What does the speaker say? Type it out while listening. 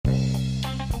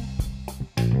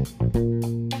Hi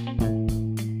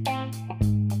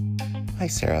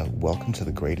Sarah, welcome to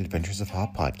the Great Adventures of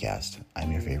Hop podcast.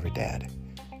 I'm your favorite dad.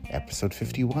 Episode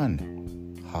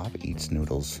 51, Hop Eats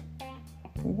Noodles.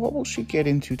 What will she get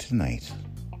into tonight?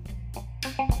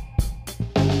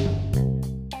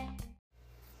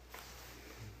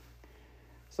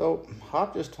 So,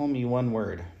 Hop just told me one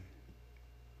word.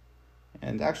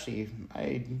 And actually,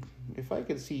 if I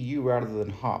could see you rather than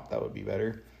Hop, that would be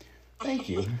better. Thank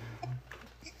you.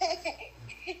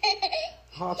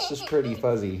 Hop's just pretty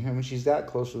fuzzy. And when she's that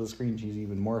close to the screen, she's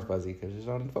even more fuzzy because she's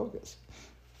not in focus.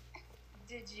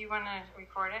 Did you want to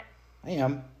record it? I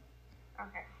am.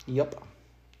 Okay. Yep.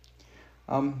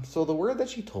 So the word that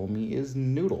she told me is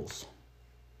noodles.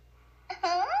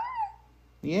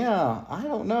 Yeah, I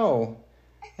don't know.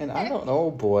 And I don't know,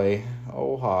 boy.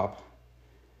 Oh, Hop.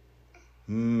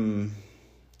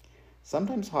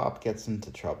 Sometimes Hop gets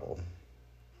into trouble.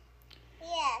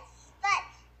 Yes, but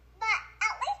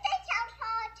at least I told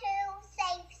her to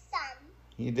save some.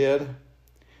 You did?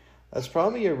 That's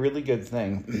probably a really good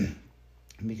thing.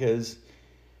 Because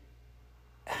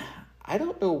I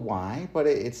don't know why, but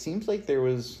it seems like there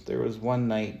was one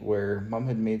night where Mom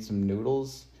had made some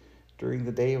noodles during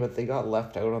the day, but they got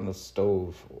left out on the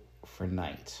stove for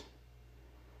night.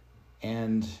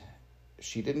 And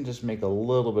she didn't just make a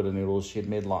little bit of noodles, she had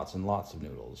made lots and lots of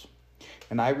noodles.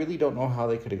 And I really don't know how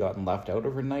they could have gotten left out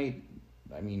overnight.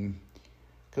 I mean,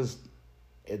 because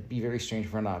it'd be very strange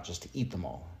for her not just to eat them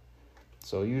all.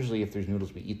 So usually if there's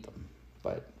noodles, we eat them.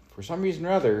 But for some reason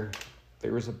or other,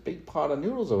 there was a big pot of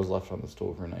noodles that was left on the stove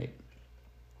overnight.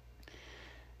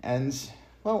 And,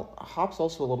 well, Hop's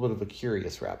also a little bit of a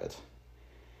curious rabbit.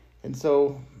 And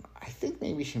so I think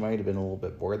maybe she might have been a little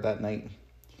bit bored that night.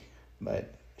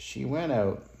 But she went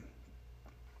out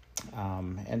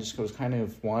and just was kind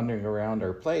of wandering around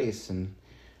our place, and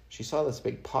she saw this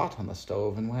big pot on the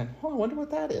stove and went, oh, I wonder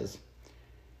what that is.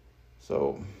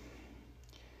 So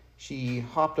she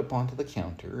hopped up onto the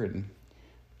counter and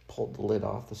pulled the lid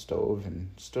off the stove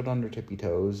and stood on her tippy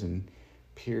toes and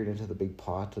peered into the big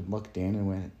pot and looked in and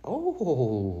went,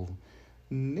 oh,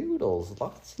 noodles,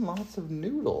 lots and lots of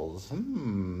noodles.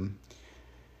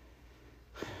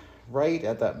 Right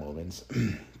at that moment,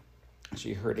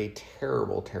 she heard a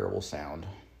terrible, terrible sound.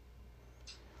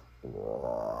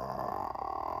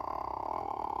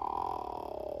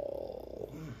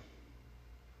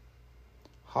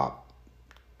 Hop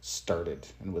started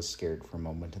and was scared for a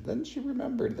moment, and then she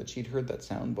remembered that she'd heard that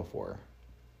sound before,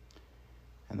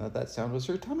 and that sound was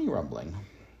her tummy rumbling.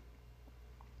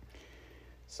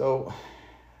 So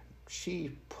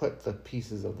she put the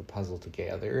pieces of the puzzle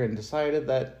together and decided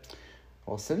that,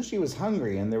 well, since she was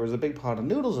hungry and there was a big pot of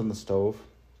noodles in the stove,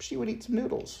 she would eat some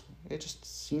noodles. It just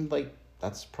seemed like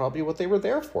that's probably what they were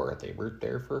there for. They were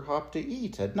there for Hop to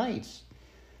eat at night.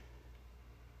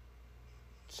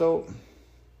 So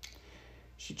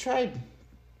she tried,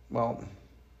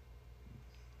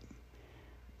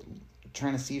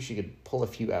 trying to see if she could pull a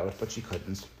few out, but she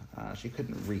couldn't. She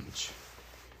couldn't reach.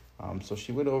 So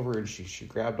she went over and she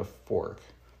grabbed a fork.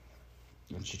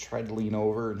 And she tried to lean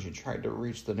over and she tried to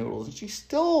reach the noodles, and she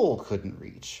still couldn't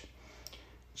reach.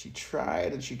 She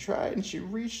tried and she tried and she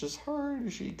reached as hard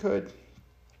as she could,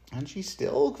 and she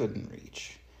still couldn't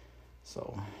reach.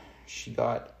 So she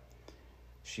got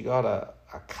a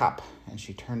cup and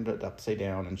she turned it upside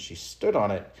down and she stood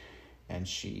on it and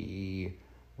she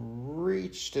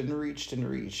reached and reached and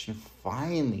reached, and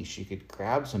finally she could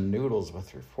grab some noodles with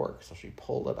her fork. So she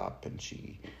pulled it up and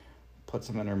she put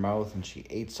some in her mouth and she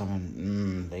ate some,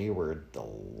 and they were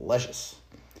delicious.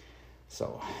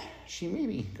 So she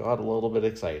maybe got a little bit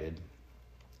excited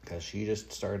because she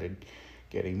just started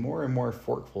getting more and more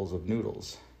forkfuls of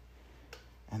noodles.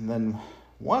 And then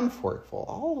one forkful,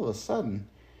 all of a sudden,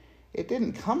 it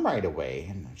didn't come right away,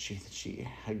 and she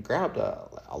had grabbed a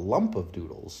lump of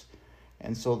noodles,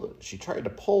 and so she tried to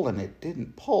pull and it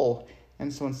didn't pull,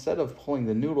 and so instead of pulling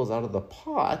the noodles out of the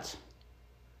pot,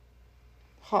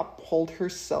 Hop pulled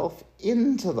herself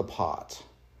into the pot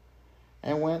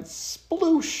and went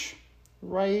sploosh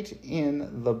right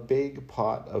in the big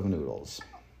pot of noodles.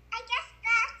 I guess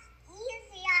that's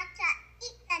easier to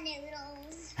eat the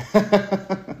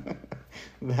noodles.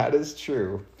 That is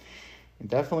true. It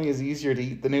definitely is easier to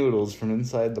eat the noodles from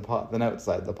inside the pot than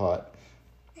outside the pot.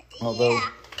 Although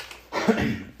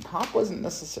Hop wasn't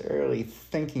necessarily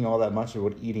thinking all that much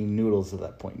about eating noodles at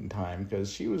that point in time,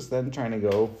 because she was then trying to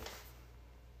go,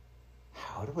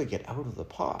 how do I get out of the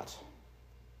pot?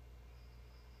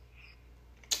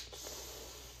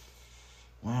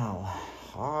 Well,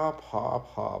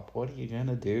 Hop, what are you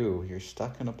gonna do? You're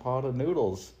stuck in a pot of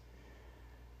noodles.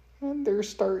 And they're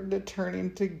starting to turn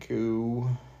into goo.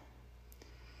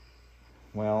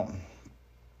 well,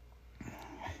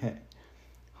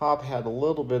 Hop had a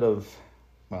little bit of,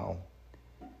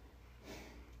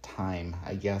 time,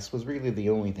 I guess, was really the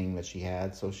only thing that she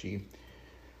had. So she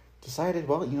decided,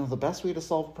 the best way to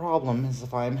solve a problem is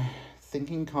if I'm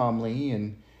thinking calmly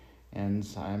and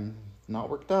I'm not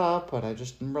worked up, but I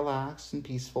just am relaxed and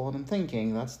peaceful and I'm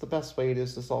thinking. That's the best way it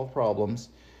is to solve problems.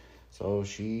 So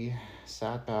she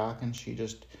sat back and she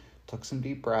just took some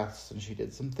deep breaths and she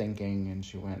did some thinking and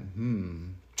she went,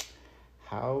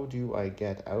 how do I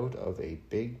get out of a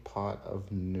big pot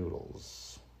of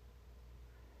noodles?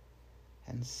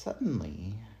 And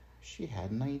suddenly she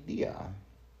had an idea.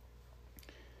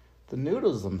 The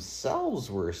noodles themselves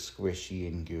were squishy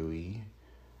and gooey,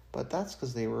 but that's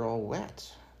because they were all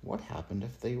wet. What happened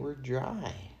if they were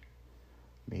dry?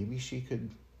 Maybe she could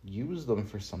use them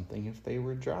for something if they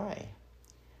were dry.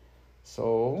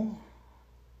 So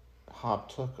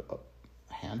Hop took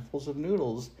handfuls of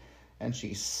noodles and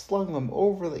she slung them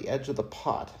over the edge of the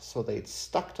pot so they'd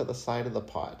stuck to the side of the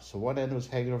pot. So one end was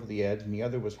hanging over the edge and the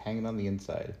other was hanging on the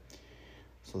inside.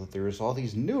 So that there was all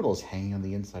these noodles hanging on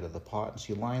the inside of the pot, and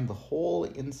she lined the whole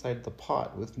inside of the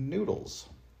pot with noodles.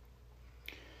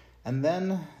 And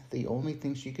then the only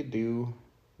thing she could do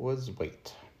was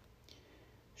wait.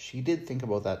 She did think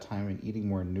about that time and eating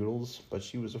more noodles, but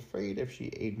she was afraid if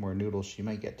she ate more noodles, she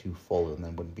might get too full and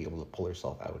then wouldn't be able to pull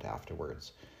herself out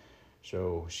afterwards.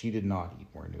 So she did not eat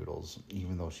more noodles,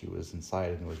 even though she was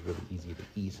inside and it was really easy to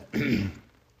eat.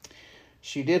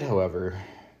 She did, however,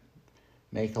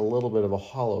 make a little bit of a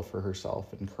hollow for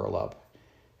herself and curl up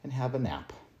and have a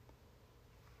nap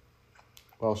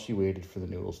while she waited for the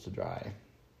noodles to dry.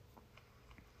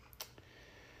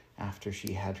 After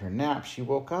she had her nap, she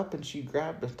woke up and she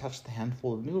grabbed and touched the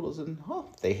handful of noodles and,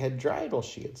 they had dried while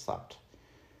she had slept.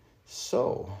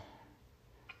 So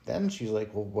then she's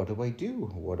like, well, what do I do?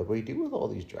 What do I do with all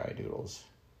these dry noodles?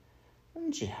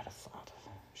 And she had a thought.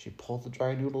 She pulled the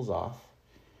dry noodles off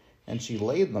and she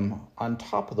laid them on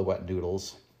top of the wet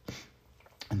noodles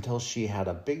until she had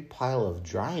a big pile of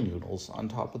dry noodles on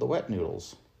top of the wet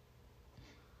noodles.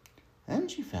 Then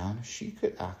she found she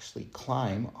could actually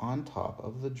climb on top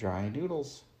of the dry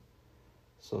noodles.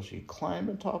 So she climbed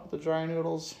on top of the dry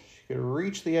noodles. She could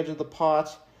reach the edge of the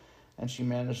pot, and she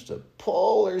managed to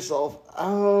pull herself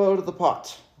out of the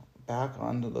pot, back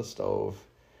onto the stove,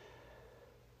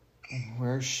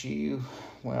 where she,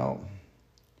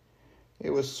 it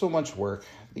was so much work.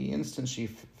 The instant she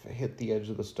hit the edge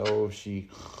of the stove, she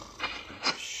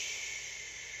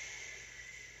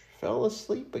fell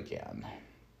asleep again.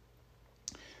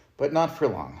 But not for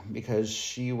long, because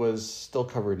she was still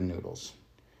covered in noodles.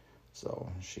 So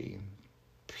she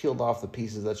peeled off the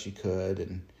pieces that she could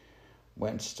and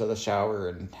went to the shower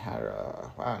and had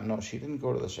she didn't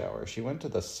go to the shower. She went to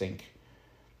the sink.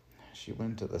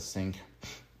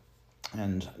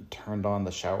 And turned on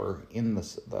the shower in the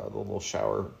little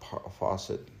shower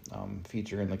faucet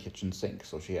feature in the kitchen sink.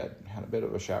 So she had a bit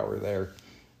of a shower there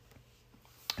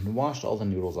and washed all the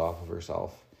noodles off of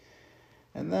herself.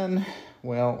 And then,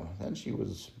 then she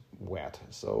was wet.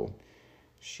 So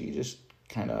she just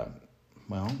kind of,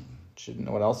 she didn't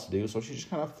know what else to do. So she just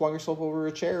kind of flung herself over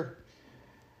a chair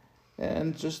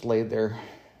and just laid there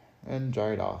and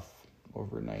dried off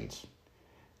overnight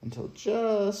until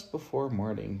just before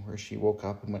morning, where she woke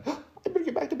up and went, I better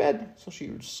get back to bed. So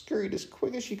she scurried as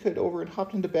quick as she could over and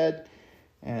hopped into bed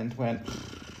and went,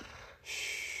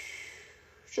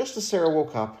 just as Sarah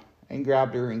woke up and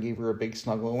grabbed her and gave her a big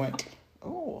snuggle and went,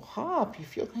 oh, Hop, you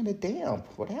feel kind of damp.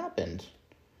 What happened?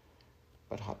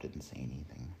 But Hop didn't say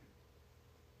anything.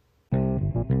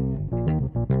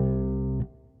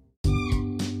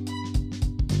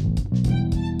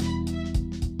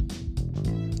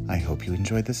 I hope you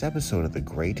enjoyed this episode of the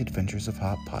Great Adventures of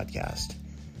Hop podcast.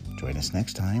 Join us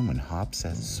next time when Hop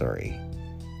says sorry.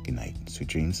 Good night. Sweet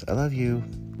dreams. I love you.